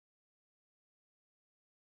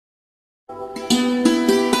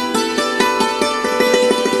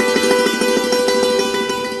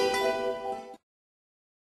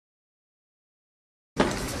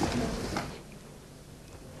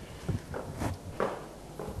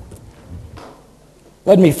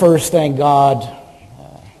Let me first thank God,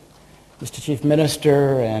 Mr. Chief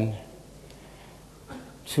Minister, and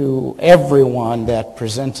to everyone that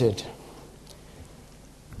presented,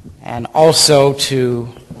 and also to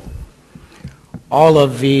all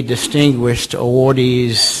of the distinguished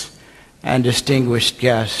awardees and distinguished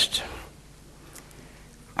guests.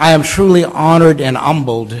 I am truly honored and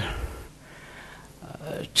humbled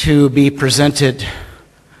to be presented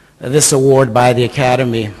this award by the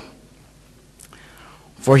Academy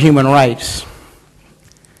for Human Rights.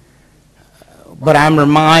 But I'm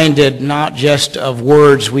reminded not just of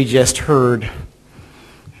words we just heard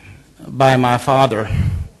by my father,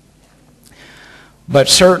 but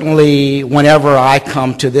certainly whenever I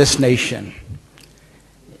come to this nation,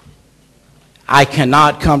 I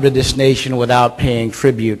cannot come to this nation without paying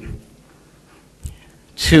tribute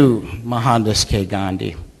to Mohandas K.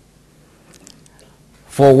 Gandhi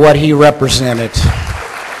for what he represented.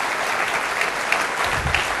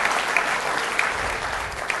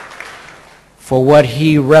 For what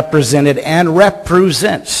he represented and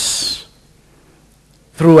represents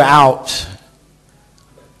throughout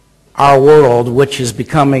our world, which is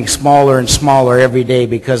becoming smaller and smaller every day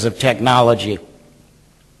because of technology.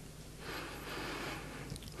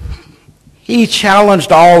 He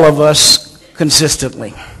challenged all of us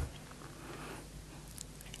consistently.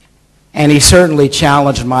 And he certainly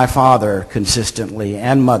challenged my father consistently,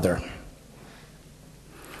 and mother.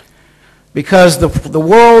 Because the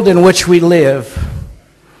world in which we live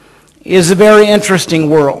is a very interesting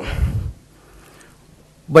world,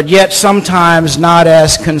 but yet sometimes not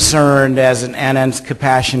as concerned and as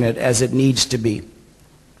compassionate as it needs to be.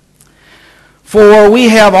 For we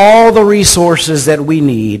have all the resources that we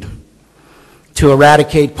need to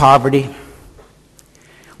eradicate poverty.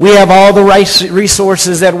 We have all the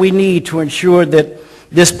resources that we need to ensure that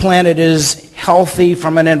this planet is healthy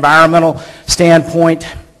from an environmental standpoint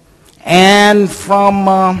and from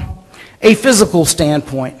a physical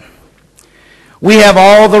standpoint. We have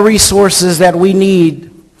all the resources that we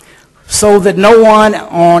need so that no one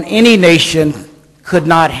on any nation could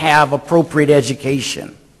not have appropriate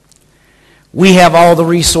education. We have all the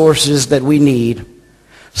resources that we need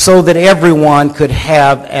so that everyone could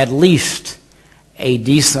have at least a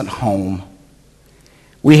decent home.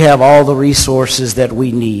 We have all the resources that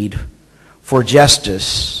we need for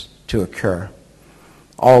justice to occur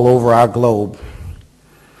all over our globe.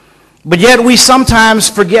 But yet we sometimes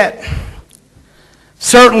forget,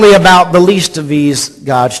 certainly about the least of these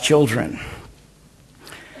God's children.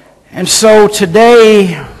 And so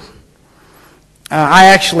today, I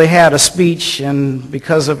actually had a speech, and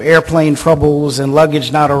because of airplane troubles and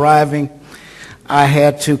luggage not arriving, I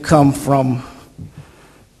had to come from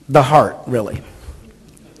the heart, really.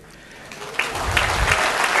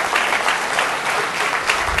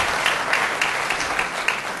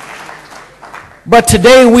 But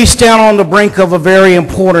today we stand on the brink of a very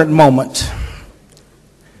important moment.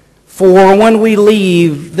 For when we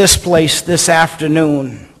leave this place this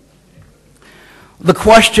afternoon, the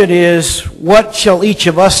question is, what shall each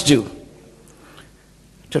of us do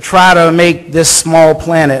to try to make this small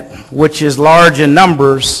planet, which is large in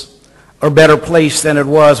numbers, a better place than it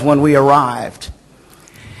was when we arrived?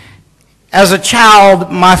 As a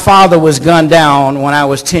child, my father was gunned down when I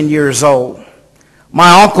was 10 years old.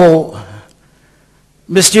 My uncle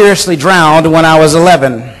mysteriously drowned when I was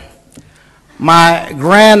 11. My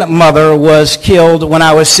grandmother was killed when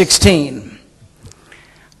I was 16.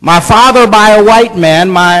 My father by a white man,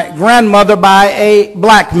 my grandmother by a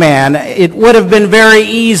black man. It would have been very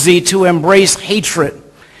easy to embrace hatred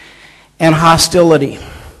and hostility.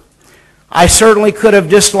 I certainly could have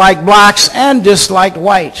disliked blacks and disliked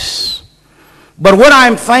whites. But what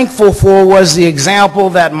I'm thankful for was the example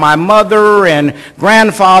that my mother and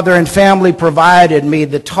grandfather and family provided me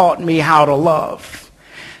that taught me how to love,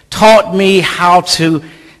 taught me how to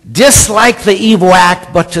dislike the evil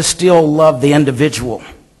act but to still love the individual.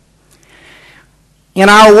 In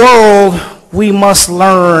our world, we must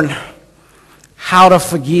learn how to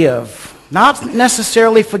forgive, not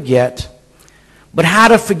necessarily forget, but how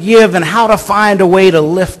to forgive and how to find a way to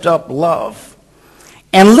lift up love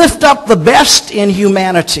and lift up the best in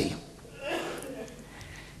humanity.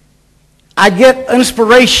 I get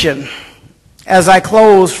inspiration as I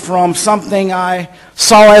close from something I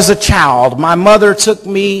saw as a child. My mother took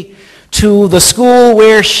me to the school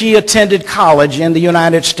where she attended college in the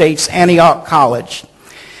United States, Antioch College.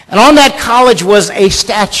 And on that college was a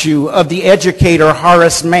statue of the educator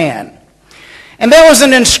Horace Mann. And there was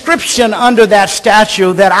an inscription under that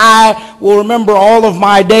statue that I will remember all of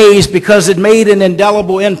my days because it made an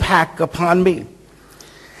indelible impact upon me.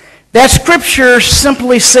 That scripture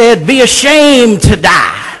simply said, be ashamed to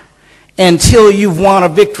die until you've won a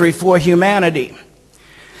victory for humanity.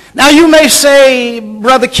 Now you may say,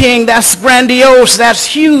 Brother King, that's grandiose, that's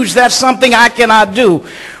huge, that's something I cannot do.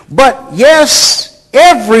 But yes,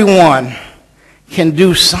 everyone can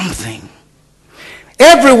do something.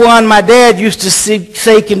 Everyone, my dad used to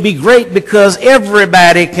say, can be great because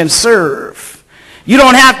everybody can serve. You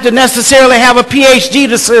don't have to necessarily have a PhD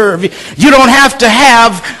to serve. You don't have to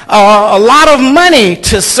have a lot of money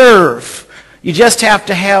to serve. You just have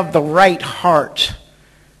to have the right heart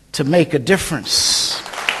to make a difference.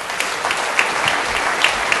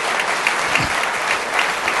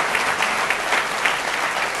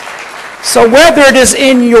 So whether it is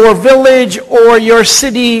in your village or your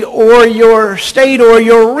city or your state or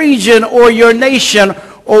your region or your nation,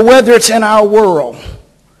 or whether it's in our world,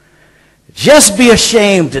 just be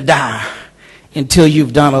ashamed to die until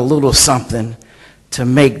you've done a little something to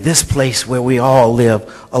make this place where we all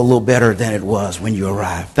live a little better than it was when you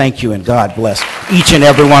arrived. Thank you, and God bless each and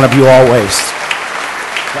every one of you always.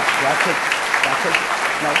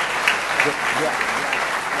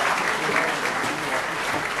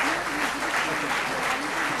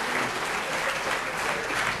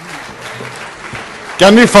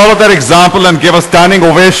 Can we follow that example and give a standing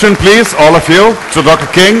ovation, please, all of you, to Dr.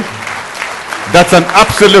 King? That's an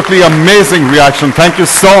absolutely amazing reaction. Thank you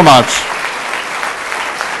so much.